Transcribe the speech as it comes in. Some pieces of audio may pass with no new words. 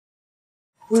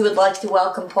We would like to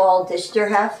welcome Paul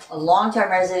Disterheft, a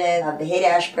longtime resident of the Haight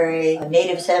Ashbury, a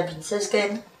native San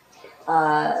Franciscan,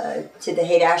 to the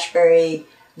Haight Ashbury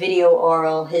Video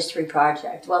Oral History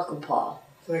Project. Welcome, Paul.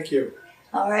 Thank you.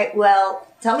 All right, well,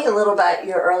 tell me a little about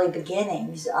your early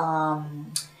beginnings. Where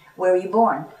were you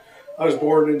born? I was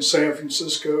born in San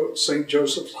Francisco, St.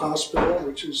 Joseph's Hospital,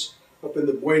 which is up in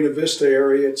the Buena Vista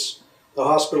area. The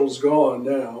hospital's gone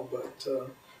now, but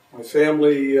my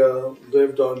family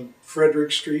lived on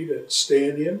Frederick Street at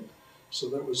Stanton, so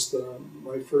that was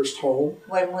my first home.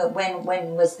 When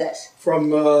was this?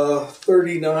 From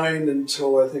 39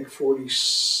 until I think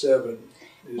 47.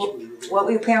 What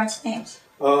were your parents' names?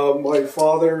 My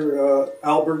father,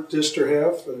 Albert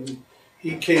Disterheft, and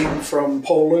he came from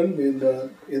Poland in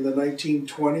the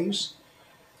 1920s,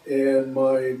 and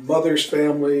my mother's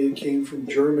family came from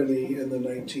Germany in the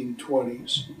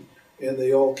 1920s, and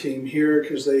they all came here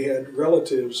because they had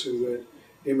relatives who had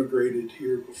immigrated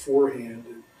here beforehand,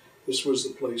 and this was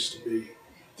the place to be.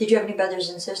 Did you have any brothers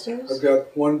and sisters? I've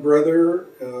got one brother.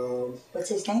 What's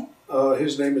his name?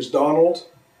 His name is Donald,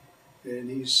 and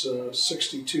he's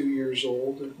 62 years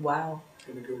old. And wow.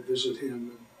 I'm going to go visit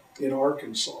him in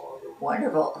Arkansas.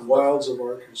 Wonderful. The wilds of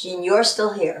Arkansas. And you're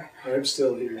still here. I'm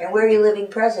still here. And where are you living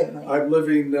presently? I'm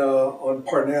living on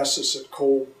Parnassus at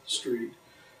Cole Street.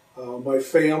 My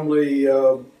family,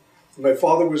 my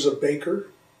father was a baker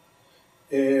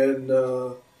and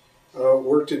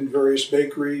worked in various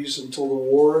bakeries until the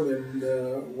war,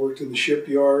 then worked in the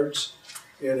shipyards.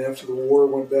 And after the war,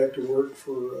 went back to work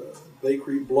for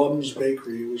bakery, Blum's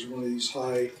Bakery. It was one of these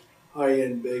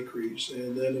high-end bakeries.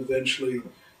 And then eventually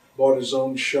bought his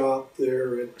own shop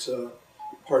there at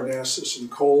Parnassus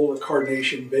and Cole, a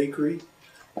Carnation Bakery.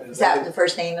 Is that the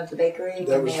first name of the bakery?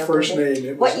 That was the first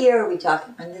name. What year are we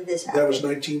talking? When did this happen? That was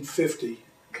 1950.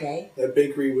 Okay. That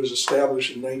bakery was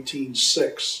established in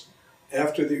 1906.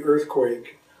 After the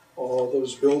earthquake, all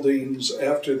those buildings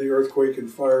after the earthquake and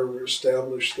fire were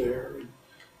established there. And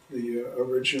the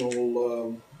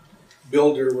original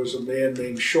builder was a man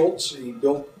named Schultz. He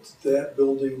built that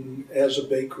building as a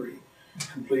bakery,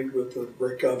 complete with a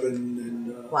brick oven.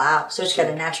 And wow, so it's got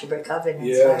a natural brick oven inside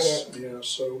yes, it. yeah.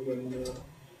 So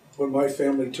when my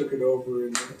family took it over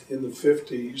in the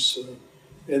 50s,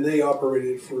 and they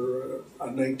operated for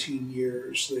 19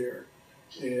 years there.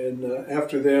 And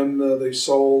after them, they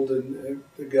sold, and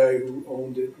the guy who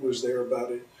owned it was there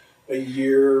about a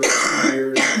year, 2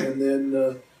 years, and then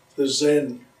the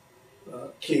Zen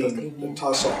came, the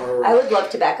Tassajara. I would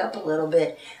love to back up a little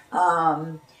bit.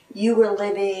 You were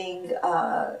living,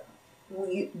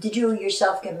 did you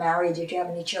yourself get married? Did you have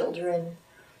any children?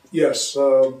 Yes.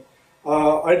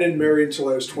 I didn't marry until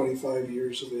I was 25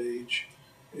 years of age,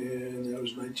 and that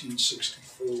was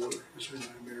 1964 is when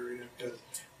I married. I've got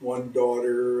one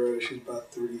daughter. She's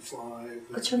about 35.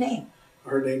 What's her name?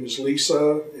 Her name is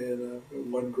Lisa, and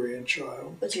one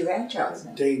grandchild. What's your grandchild's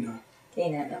name? Dana.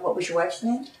 Dana. And what was your wife's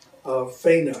name?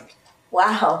 Faina.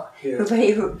 Wow. Yeah.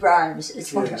 Everybody who rhymes.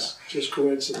 It's wonderful. Yes, just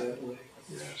coincidentally.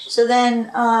 Yes. So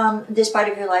then this part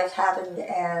of your life happened,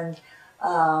 and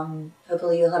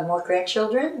hopefully you'll have more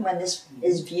grandchildren. When this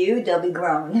is viewed, they'll be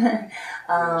grown.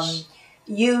 Yes.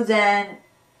 You then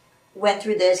went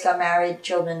through this, got married,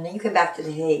 children, then you came back to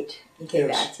the Haight. You came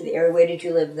Yes. back to the area. Where did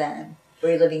you live then?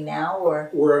 Where are you living now? Or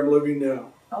Where I'm living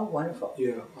now. oh, wonderful.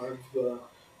 Yeah,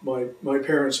 my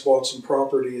parents bought some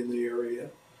property in the area,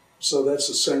 so that's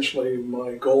essentially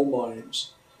my gold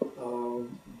mines.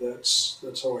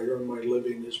 That's how I earn my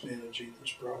living, is managing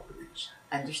those properties.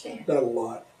 Understand. Not a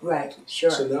lot. Right, sure.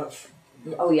 It's enough.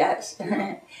 Oh, yes.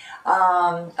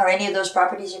 Are any of those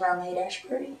properties around the Haight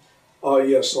Ashbury?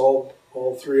 Yes, all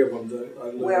three of them. I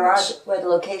live Where are the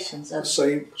locations of?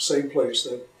 Same place,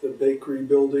 the bakery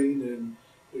building, and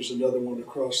there's another one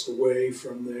across the way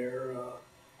from there.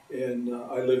 And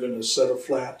I live in a set of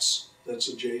flats that's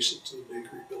adjacent to the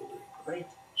bakery building. Great.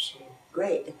 So.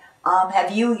 Great.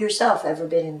 Have you yourself ever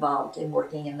been involved in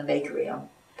working in the bakery on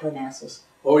Parnassus?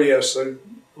 Oh yes, it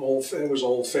was a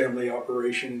whole family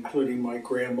operation, including my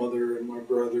grandmother and my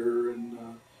brother,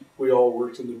 and we all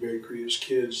worked in the bakery as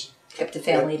kids. Kept the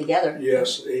family together.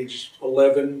 Yes, age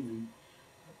 11, and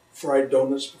fried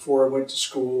donuts before I went to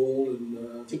school.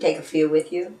 And did you take a few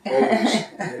with you? Always,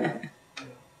 yeah.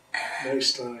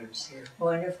 Nice times. Yeah.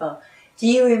 Wonderful. Do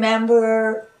you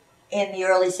remember in the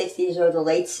early 60s or the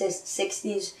late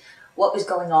 60s what was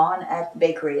going on at the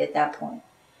bakery at that point?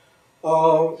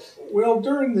 Well,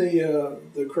 during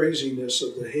the craziness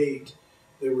of the Haight,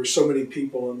 there were so many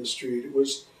people on the street.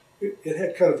 It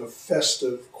had kind of a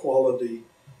festive quality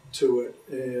to it,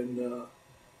 and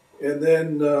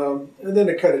then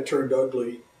it kind of turned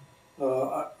ugly.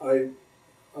 I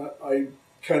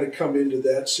kind of come into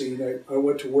that scene. I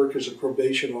went to work as a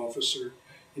probation officer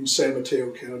in San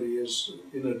Mateo County as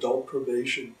in adult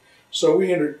probation. So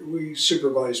we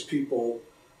supervised people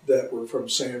that were from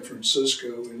San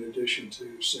Francisco in addition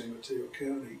to San Mateo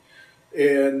County,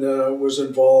 and was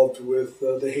involved with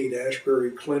the Haight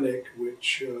Ashbury Clinic,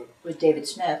 which... with David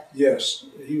Smith. Yes,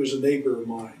 he was a neighbor of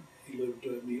mine. He lived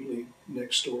immediately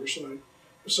next door, so I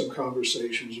had some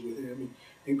conversations with him.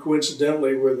 And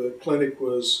coincidentally, where the clinic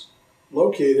was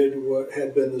located, what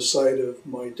had been the site of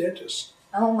my dentist.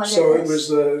 Oh my goodness. So it was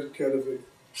kind of a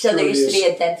So there used to be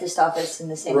a dentist office in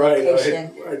the same right,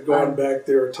 location. I'd gone back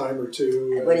there a time or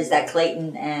two. What is that,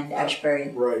 Clayton and Ashbury?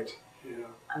 Right, yeah.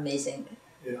 Amazing.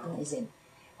 Yeah. Amazing.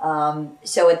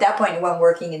 So at that point you weren't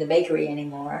working in the bakery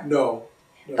anymore. No.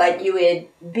 But you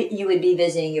would be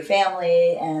visiting your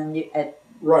family, and at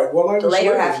right. Well, the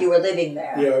later half you were living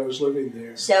there. Yeah, I was living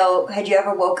there. So had you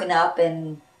ever woken up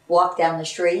and walked down the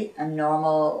street a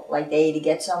normal day to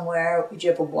get somewhere? Would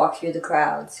you ever walk through the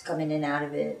crowds, come in and out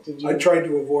of it? Did you? I tried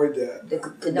to avoid that.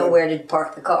 To know where to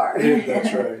park the car. Yeah,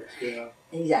 that's right. Yeah.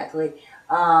 Exactly.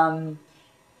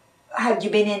 Had you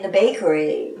been in the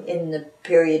bakery in the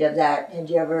period of that? Had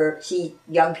you ever see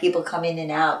young people come in and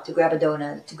out to grab a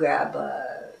donut, to grab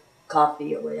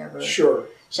coffee or whatever? Sure.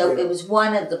 So it was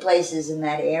one of the places in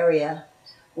that area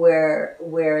where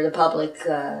the public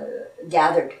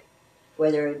gathered.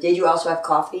 Did you also have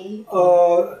coffee?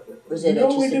 Was it no,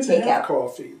 just we a didn't takeout? have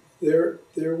coffee. There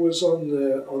was on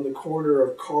the corner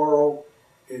of Carl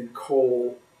and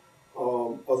Cole,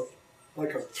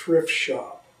 like a thrift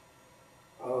shop.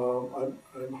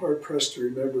 I'm hard pressed to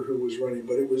remember who was running,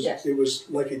 but it was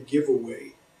like a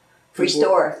giveaway. Free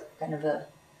store, kind of a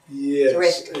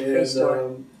thrift free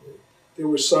store. There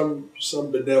was some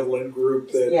benevolent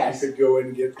group that you could go in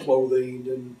and get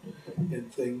clothing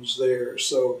and things there.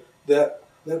 So that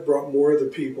brought more of the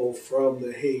people from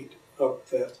the Haight up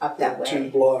that way. 2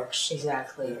 blocks.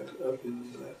 Exactly. Up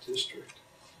into that district.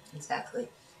 Exactly.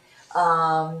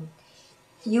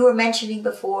 You were mentioning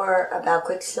before about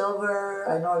Quicksilver,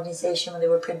 an organization where they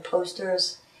would print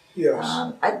posters. Yes.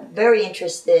 I'm very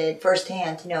interested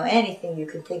firsthand to know anything you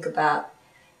can think about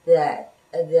that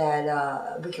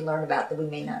we can learn about that we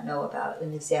may not know about.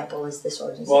 An example is this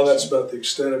organization. Well, that's about the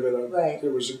extent of it. Right.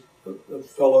 There was a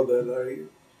fellow that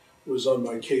was on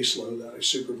my caseload that I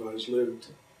supervised lived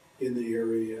in the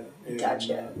area. And,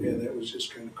 gotcha. And that was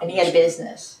just kind of cool. And he had a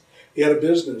business. He had a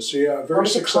business, yeah, very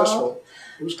successful.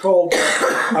 It was called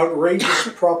Outrageous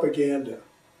Propaganda.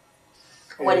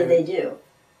 What did they do?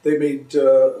 They made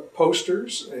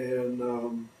posters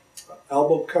and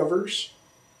album covers.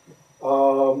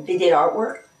 They did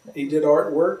artwork? He did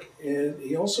artwork, and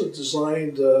he also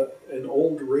designed an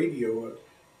old radio,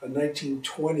 a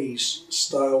 1920s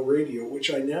style radio,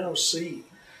 which I now see.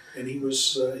 And he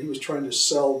was trying to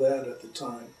sell that at the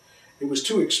time. It was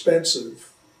too expensive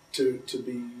to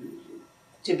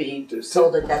be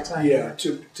sold at that time. Yeah,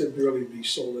 to really be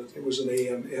sold. It was an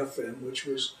AM FM, which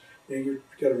was, you've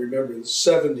got to remember, the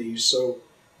 70s. So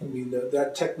I mean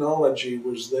that technology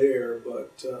was there,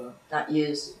 but not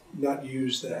used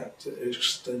that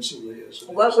extensively as it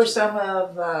What were some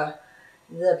of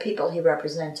the people he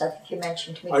represents? I think you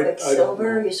mentioned to me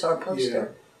Quicksilver. You saw a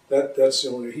poster. Yeah, that's the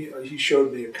only. He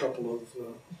showed me a couple of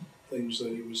things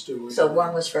that he was doing. So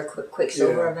one was for a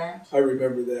Quicksilver event? I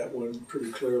remember that one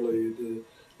pretty clearly. It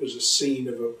was a scene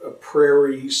of a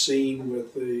prairie scene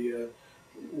with a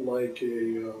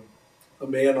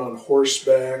man on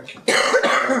horseback,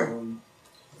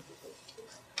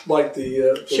 like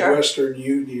the Western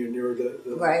Union or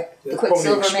the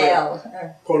Quicksilver Mail.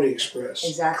 Pony Express.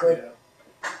 Exactly.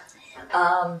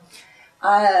 Yeah.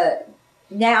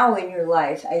 Now in your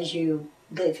life, as you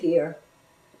live here,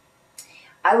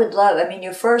 I would love. I mean,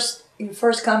 your first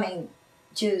coming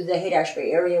to the Haight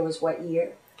Ashbury area was what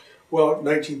year? Well,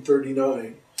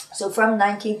 1939. So from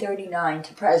 1939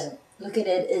 to present, look at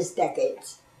it as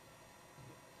decades.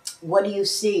 What do you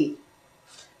see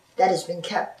that has been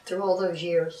kept through all those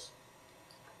years?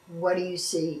 What do you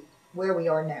see where we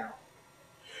are now?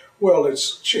 Well,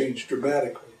 it's changed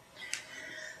dramatically.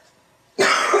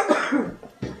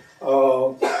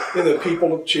 The people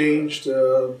have changed.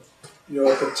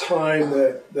 At the time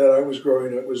that I was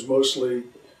growing up, it was mostly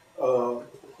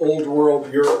old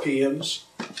world Europeans,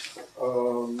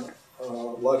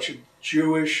 lots of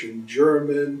Jewish and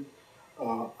German,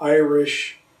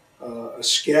 Irish, a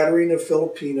scattering of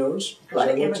Filipinos because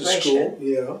I went to school,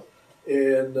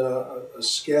 and a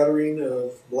scattering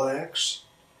of blacks,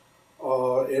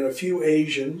 and a few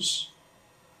Asians,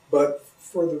 but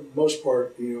for the most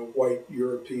part, white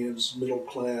Europeans, middle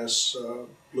class,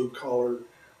 blue collar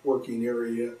working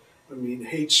area. I mean,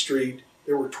 Haight Street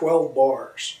there were 12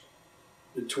 bars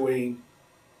between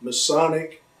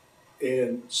Masonic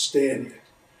and Stanier.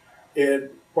 And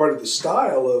part of the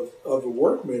style of a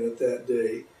workman at that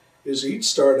day is he'd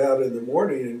start out in the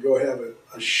morning and go have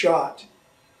a shot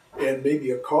and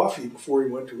maybe a coffee before he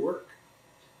went to work.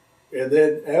 And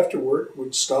then after work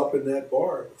would stop in that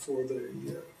bar before they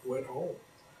went home.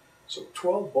 So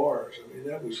 12 bars, I mean,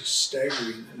 that was a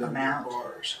staggering number of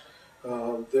bars.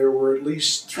 There were at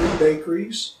least 3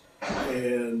 bakeries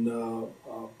and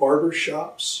barber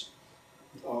shops.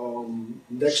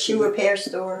 Shoe repair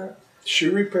store.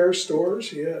 Shoe repair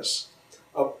stores, yes.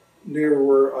 Up near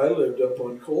where I lived, up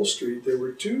on Cole Street, there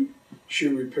were 2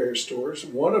 shoe repair stores.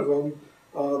 One of them,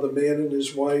 the man and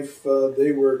his wife,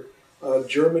 they were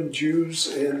German Jews,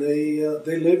 and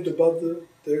they lived above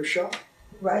their shop.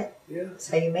 Right. Yeah. That's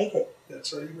how you make it.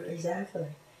 That's how you make it. Exactly.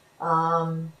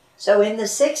 So in the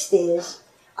 60s,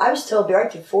 I was told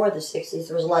right before the 60s,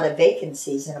 there was a lot of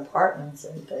vacancies in apartments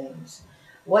and things.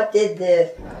 What did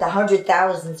the hundred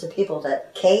thousands of people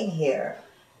that came here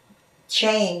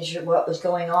change what was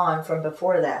going on from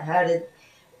before that? How did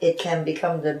it can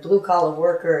become the blue-collar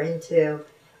worker into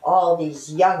all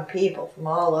these young people from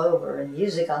all over and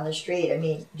music on the street? I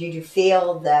mean, did you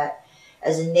feel that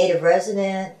as a native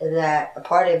resident that a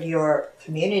part of your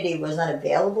community was not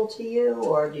available to you,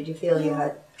 or did you feel you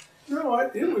had... No,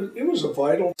 it was a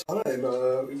vital time.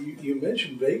 You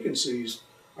mentioned vacancies.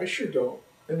 I sure don't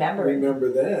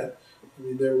remember that. I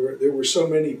mean, there were so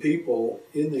many people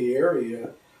in the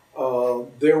area.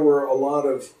 There were a lot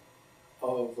of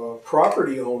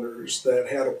property owners that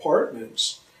had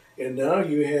apartments, and now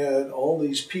you had all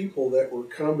these people that were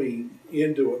coming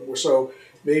into it. So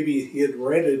maybe he had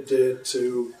rented it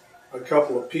to a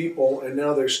couple of people, and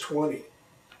now there's 20,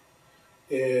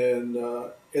 and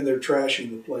they're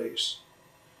trashing the place.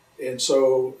 And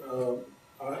so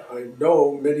I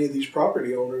know many of these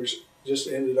property owners just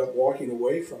ended up walking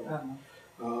away from it.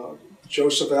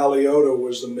 Joseph Alioto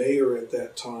was the mayor at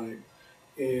that time,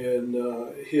 and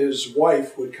his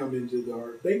wife would come into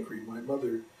our bakery. My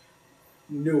mother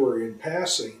knew her in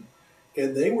passing,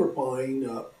 and they were buying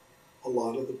up a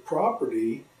lot of the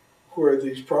property where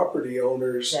these property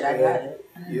owners had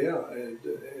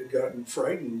gotten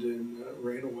frightened and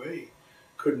ran away.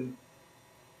 Couldn't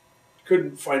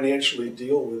financially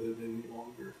deal with it any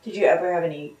longer. Did you ever have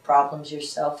any problems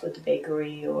yourself with the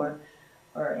bakery or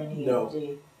any of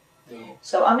the... No.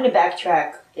 So I'm going to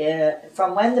backtrack.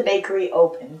 From when the bakery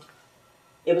opened,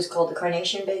 it was called the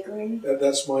Carnation Bakery?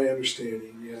 That's my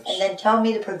understanding, yes. And then tell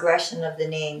me the progression of the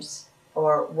names,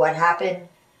 or what happened,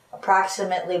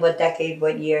 approximately what decade,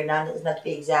 what year, not to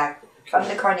be exact, from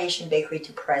the Carnation Bakery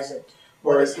to present.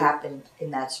 What has happened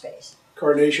in that space?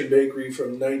 Carnation Bakery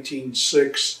from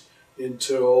 1906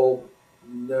 until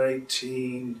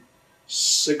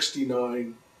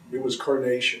 1969, it was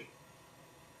Carnation.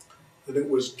 And it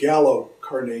was Gallo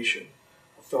Carnation.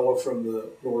 A fellow from the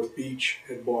North Beach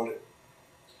had bought it.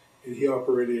 And he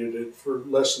operated it for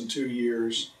less than 2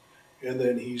 years, and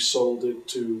then he sold it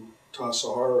to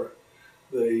Tassajara.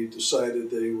 They decided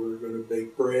they were going to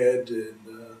bake bread,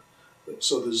 and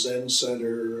so the Zen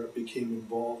Center became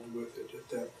involved with it at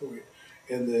that point.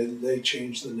 And then they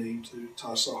changed the name to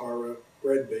Tassajara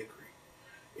Bread Bakery.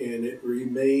 And it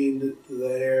remained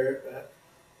there,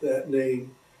 that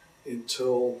name,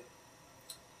 until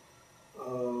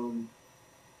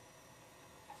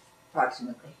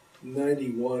approximately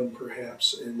 91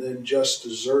 perhaps. And then Just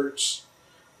Desserts,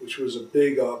 which was a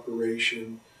big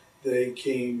operation, they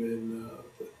came and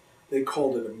they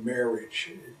called it a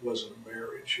marriage. It wasn't a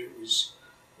marriage. It was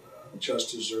Just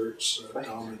Desserts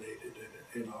dominated it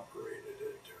and operated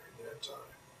it during that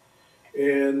time.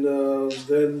 And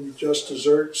then Just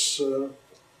Desserts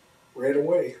ran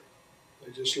away.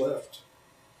 They just left.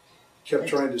 Kept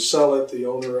trying to sell it, the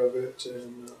owner of it.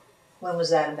 And when was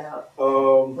that about?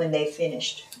 When they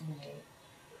finished?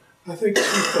 I think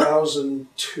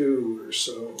 2002 or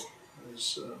so.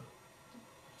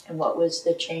 And what was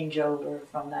the changeover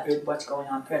from that to what's going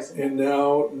on presently? And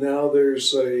now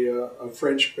there's a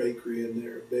French bakery in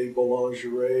there, Bay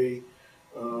Boulangerie.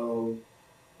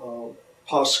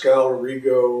 Pascal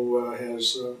Rigaud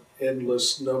has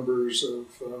endless numbers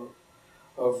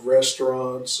of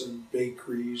restaurants and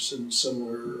bakeries and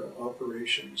similar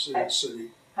operations in the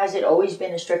city. Has it always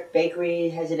been a strict bakery?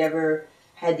 Has it ever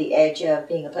had the edge of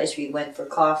being a place where you went for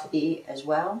coffee as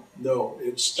well? No,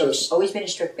 it's always been a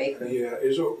strict bakery. Yeah,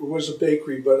 it was a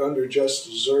bakery, but under Just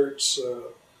Desserts,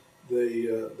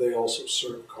 they also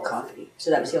serve coffee.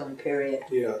 So that was the only period.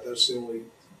 Yeah, that's the only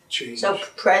change. So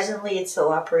presently, it's still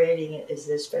operating as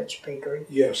this French bakery.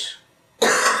 Yes,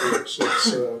 yes.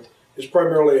 It's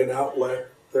primarily an outlet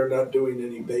they're not doing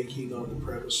any baking on the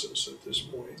premises at this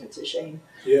point. It's a shame.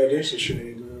 Yeah, it is a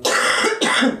shame.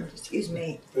 Excuse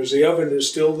me. There's the oven is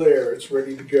still there. It's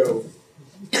ready to go.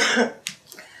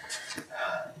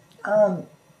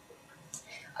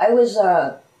 I was,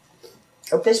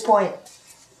 at this point,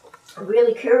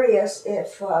 really curious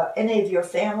if any of your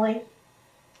family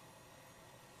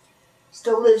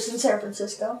still lives in San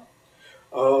Francisco.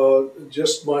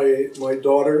 Just my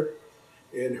daughter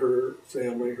and her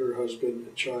family, her husband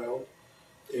and child,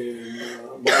 and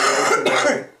my wife and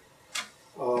I.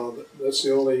 That's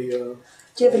the only. Do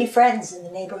you have any friends in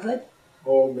the neighborhood?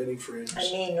 Oh, many friends. I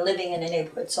mean, living in a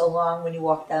neighborhood so long, when you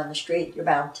walk down the street, you're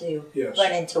bound to Yes.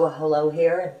 run into a hello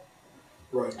here and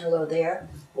Right. hello there.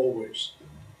 Always.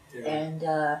 Yeah. And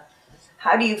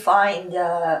how do you find,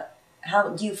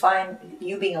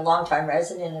 you being a longtime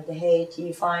resident of the Haight, do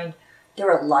you find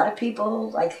there are a lot of people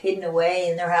like hidden away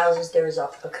in their houses? There's a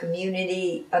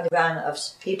community underground of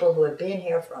people who have been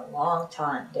here for a long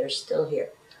time. They're still here.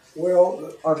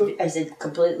 Well, Or is it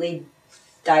completely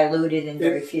diluted and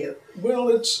very few? Well,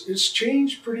 it's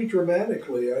changed pretty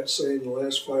dramatically. I'd say in the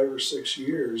last 5 or 6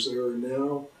 years, there are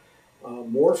now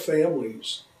more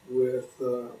families with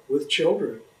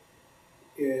children.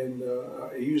 And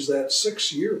I use that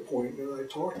 6-year point. And I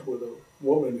talked with a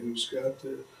woman who's got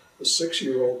a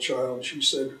 6-year-old child. And she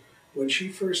said when she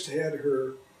first had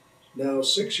her now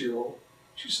 6-year-old,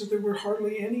 she said there were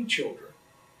hardly any children.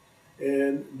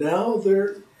 And now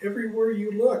they're everywhere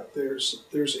you look. There's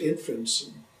infants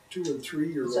and 2 and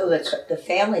 3-year-olds. So the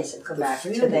families have come back to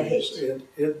the Haight.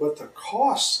 But the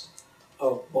cost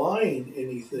of buying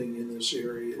anything in this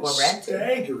area is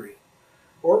staggering.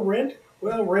 Or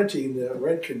renting,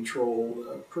 rent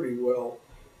control pretty well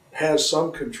has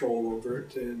some control over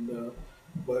it, and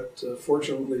but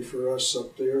fortunately for us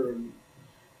up there in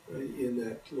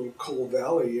that little Coal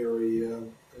Valley area,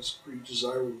 it's a pretty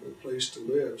desirable place to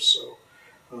live. So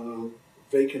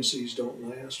vacancies don't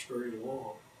last very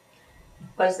long.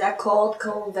 Was that called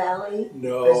Coal Valley?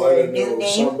 No, I don't know.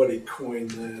 Somebody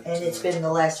coined that. And it's been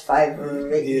the last 5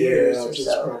 or 8 years or so.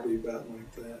 Yeah, it's probably about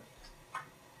like that.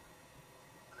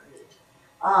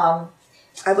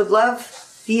 I would love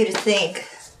for you to think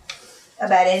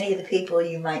about any of the people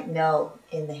you might know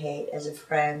in the Haight as a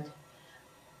friend,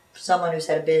 someone who's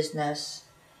had a business,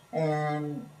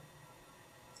 and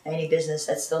any business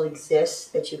that still exists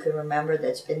that you can remember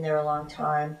that's been there a long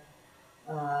time.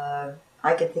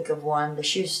 I could think of one, the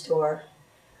shoe store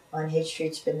on Haight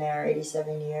Street's been there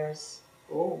 87 years.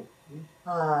 Oh.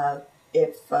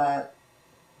 If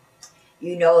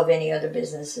you know of any other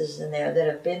businesses in there that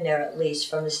have been there at least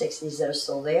from the 60s that are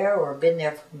still there or been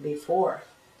there from before.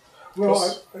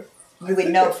 Well, you would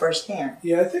know firsthand.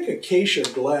 Yeah, I think Acacia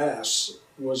Glass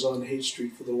was on Haight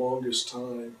Street for the longest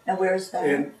time. And where's that?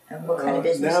 And what kind of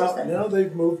business is that? Now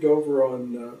they've moved over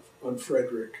on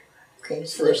Frederick. Okay,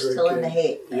 so they're still in the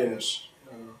Haight. Yes.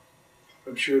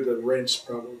 I'm sure the rents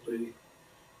probably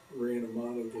ran them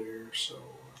out of there, so...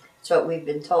 That's what we've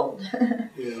been told.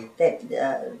 Yeah. That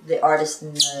the artists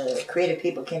and the creative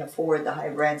people can't afford the high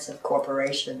rents of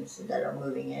corporations that are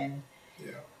moving in.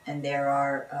 Yeah. And there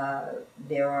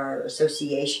are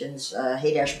associations,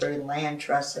 Haight Ashbury Land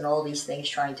Trust, and all these things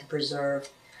trying to preserve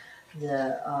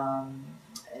the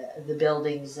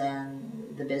buildings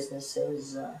and the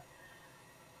businesses.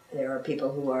 There are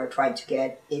people who are trying to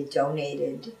get it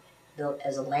donated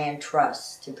as a land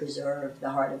trust to preserve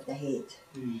the heart of the Haight.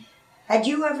 Mm. Had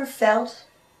you ever felt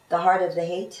the heart of the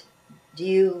Haight? Do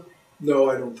you?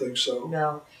 No, I don't think so.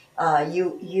 No.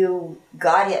 You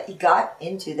got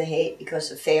into the Haight because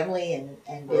of family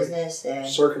and business and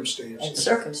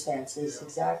circumstances, Yeah.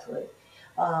 Exactly.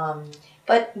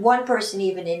 But one person,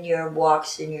 even in your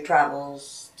walks, in your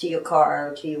travels to your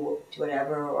car, to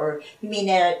whatever, or you may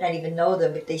not even know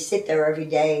them, but they sit there every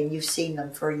day and you've seen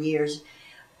them for years.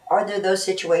 Are there those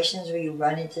situations where you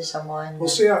run into someone? Well,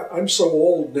 see, I'm so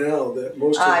old now that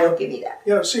most of them... I don't give you that.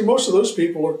 Yeah, see, most of those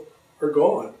people are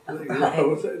gone.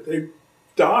 Right. They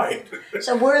died.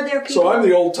 So were there people... So I'm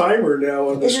the old-timer now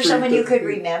on the Is street. there someone you could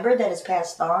remember that has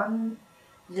passed on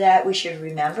that we should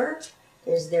remember?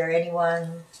 Is there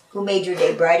anyone who made your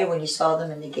day brighter when you saw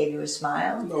them and they gave you a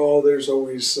smile? No, there's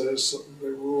always...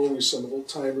 there were always some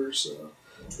old-timers.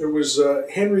 There was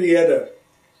Henrietta.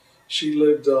 She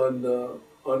lived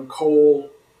on Cole.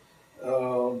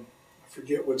 I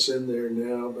forget what's in there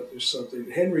now, but there's something.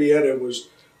 Henrietta was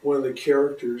one of the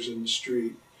characters in the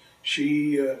street.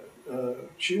 She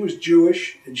was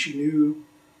Jewish and she knew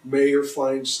Mayor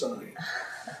Feinstein.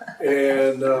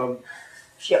 And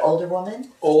She an older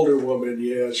woman? Older woman,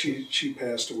 yeah. She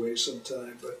passed away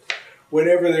sometime. But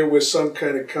whenever there was some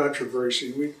kind of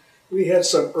controversy, we had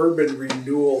some urban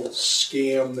renewal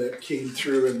scam that came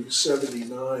through in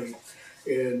 '79,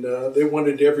 and they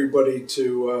wanted everybody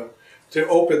to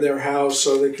open their house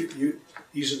so they could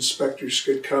these inspectors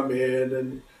could come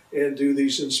in and do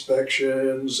these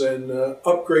inspections and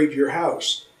upgrade your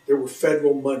house. There were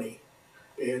federal money,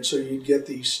 and so you'd get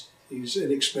these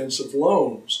inexpensive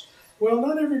loans. Well,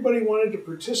 not everybody wanted to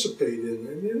participate in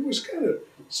it. I mean, it was kind of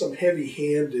some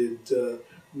heavy-handed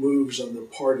moves on the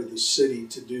part of the city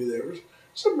to do that. There was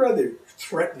some rather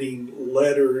threatening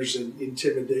letters and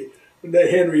intimidate. When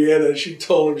that Henrietta, she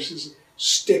told him, she says,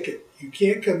 "Stick it. You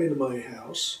can't come into my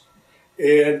house.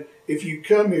 And if you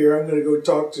come here, I'm going to go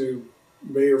talk to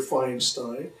Mayor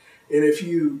Feinstein. And if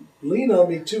you lean on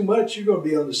me too much, you're going to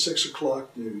be on the 6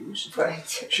 o'clock news."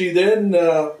 Right. She then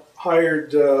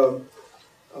hired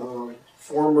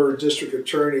former district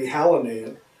attorney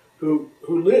Hallinan, who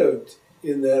lived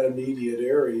in that immediate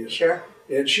area. Sure.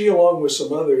 And she, along with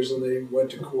some others, and they went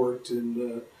to court,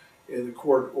 and the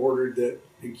court ordered that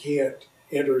you can't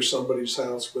enter somebody's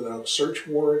house without a search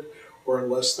warrant or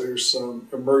unless there's some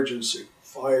emergency,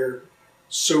 fire,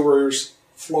 sewers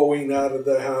flowing out of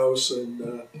the house,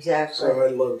 and exactly. So I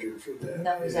loved her for that.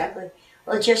 No, exactly.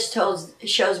 Well, it just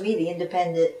shows me the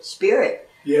independent spirit.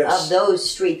 Yes. Of those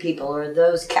street people or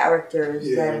those characters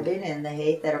Yeah. that have been in the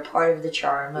Haight, that are part of the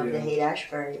charm of the Haight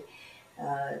Ashbury.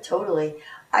 Totally.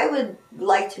 I would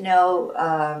like to know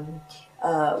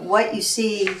what you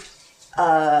see,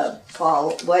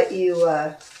 Paul, what you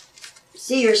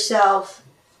see yourself,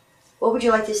 what would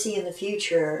you like to see in the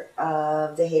future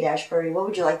of the Haight Ashbury? What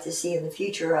would you like to see in the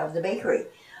future of the bakery?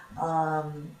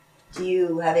 Do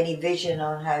you have any vision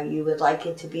on how you would like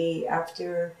it to be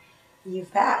after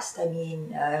you've passed? I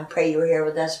mean, I pray you're here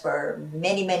with us for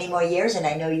many, many more years, and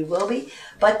I know you will be,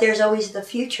 but there's always the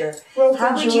future. Well,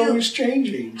 things are always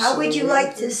changing. How would you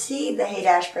like to see the Haight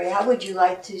Ashbury? How would you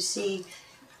like to see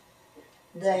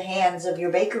the hands of your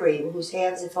bakery, whose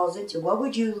hands it falls into? What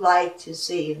would you like to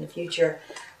see in the future?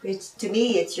 To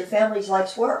me, it's your family's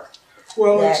life's work.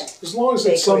 Well, as long as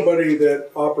it's somebody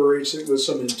that operates it with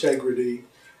some integrity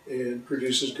and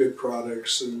produces good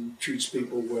products and treats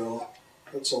people well.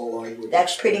 That's all I would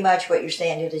That's expect. pretty much what your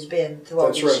standard has been through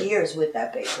all these years with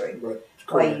that bakery. Right.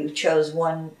 Why you chose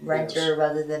one renter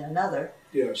rather than another.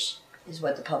 Yes. Is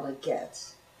what the public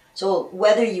gets. So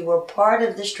whether you were part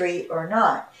of the street or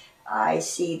not, I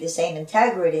see the same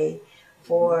integrity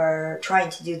for trying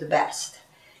to do the best.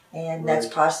 And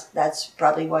that's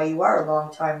probably why you are a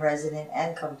long-time resident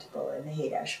and comfortable in the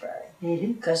Haight Ashbury.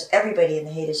 Because everybody in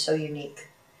the Haight is so unique.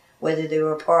 Whether they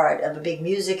were part of a big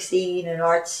music scene, an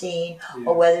art scene,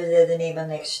 or whether they're the neighbor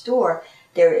next door,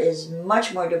 there is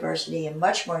much more diversity and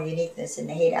much more uniqueness in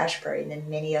the Haight Ashbury than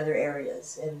many other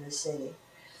areas in the city.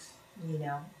 You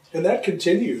know. And that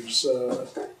continues.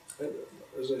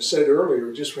 As I said earlier,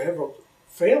 we have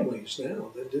families now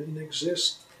that didn't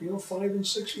exist, 5 and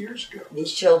 6 years ago.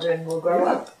 These children will grow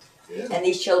up. Yeah. And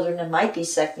these children might be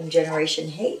second generation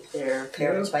Haight. Their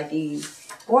parents might be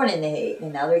born in the Haight,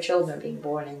 and now their children are being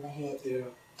born in the Haight. Yeah.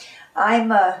 I'm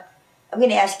going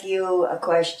to ask you a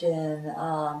question.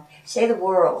 Say the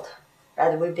world.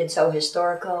 Rather, we've been so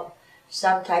historical.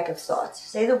 Some type of thoughts.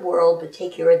 Say the world would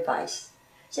take your advice.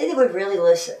 Say they would really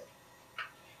listen.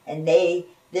 And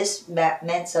this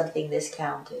meant something, this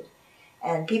counted.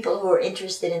 And people who are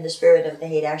interested in the spirit of the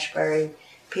Haight Ashbury,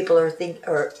 people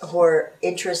who are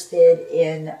interested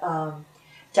in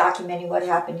documenting what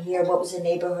happened here, what was the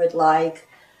neighborhood like.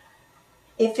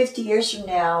 If 50 years from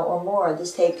now or more,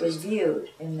 this tape was viewed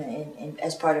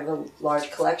as part of a large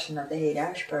collection of the Haight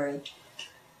Ashbury,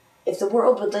 if the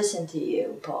world would listen to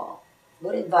you, Paul,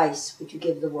 what advice would you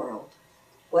give the world?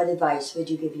 What advice would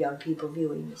you give young people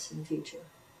viewing this in the future?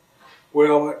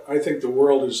 Well, I think the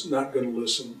world is not going to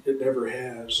listen. It never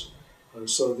has.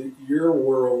 So your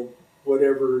world,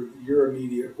 whatever your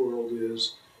immediate world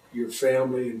is, your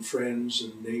family and friends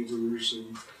and neighbors,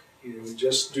 and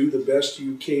just do the best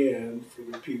you can for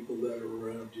the people that are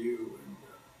around you.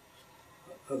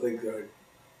 And I think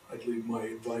I'd leave my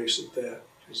advice at that,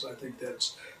 because I think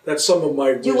that's some of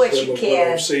my wisdom do what you of can. what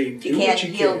I've seen. If you can't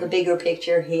heal the bigger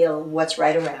picture, heal what's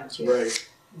right around you. Right.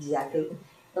 Exactly.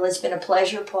 Well, it's been a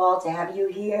pleasure, Paul, to have you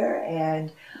here,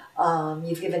 and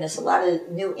you've given us a lot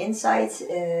of new insights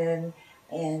and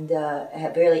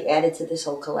have really added to this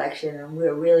whole collection. And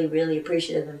we're really, really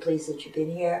appreciative and pleased that you've been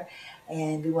here.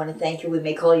 And we want to thank you. We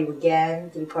may call you again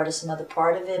to be part of some other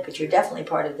part of it, but you're definitely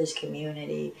part of this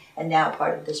community and now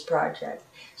part of this project.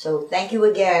 So thank you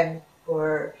again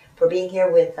for being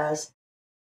here with us.